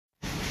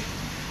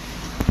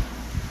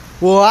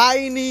Wah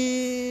ini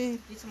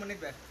Ini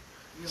semenit, Bang.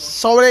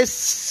 sore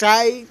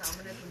saya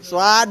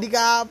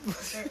swadikap.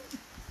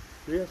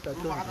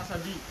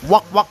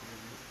 Wak wak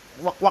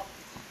wak wak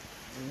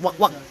wak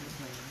wak.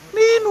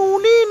 Ninu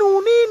ninu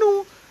ninu.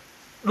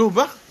 Loh,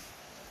 Bah.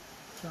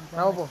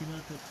 Apa po?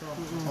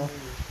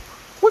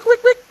 Wik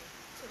wik wik.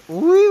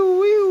 Ui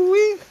ui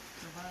ui.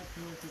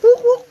 Wuk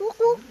wuk wuk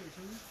wuk.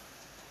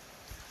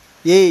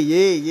 Ye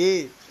ye ye.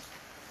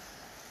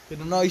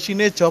 Kena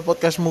isine jo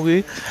podcastmu ki.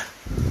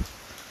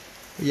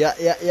 Ya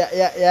ya ya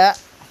ya ya.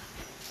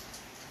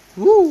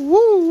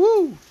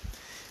 Woo.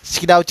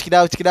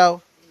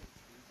 Cikidau.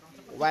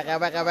 Wak.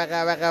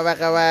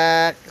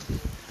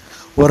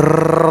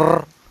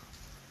 Wrrr.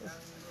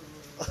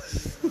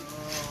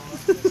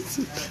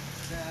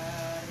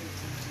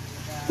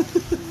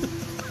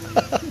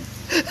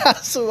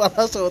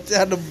 Suara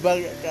sautia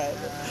nembang kan.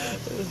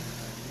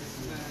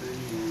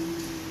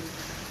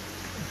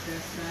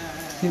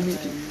 Ini.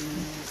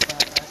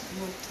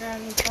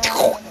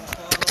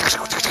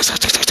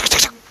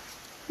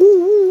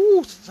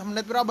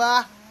 Semenit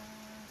berapa?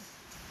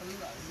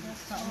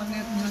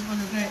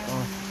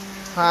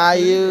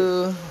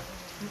 Ayo,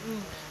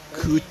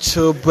 ku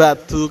coba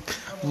untuk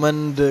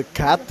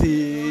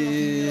mendekati.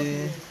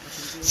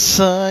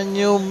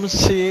 Senyum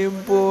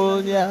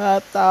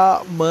simpulnya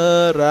tak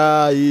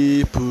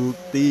meraih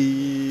bukti.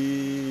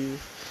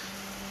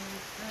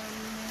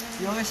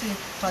 Yo wes sih,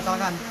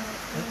 batalkan.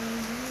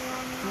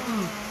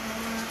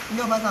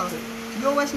 Yo batal. Yo wes.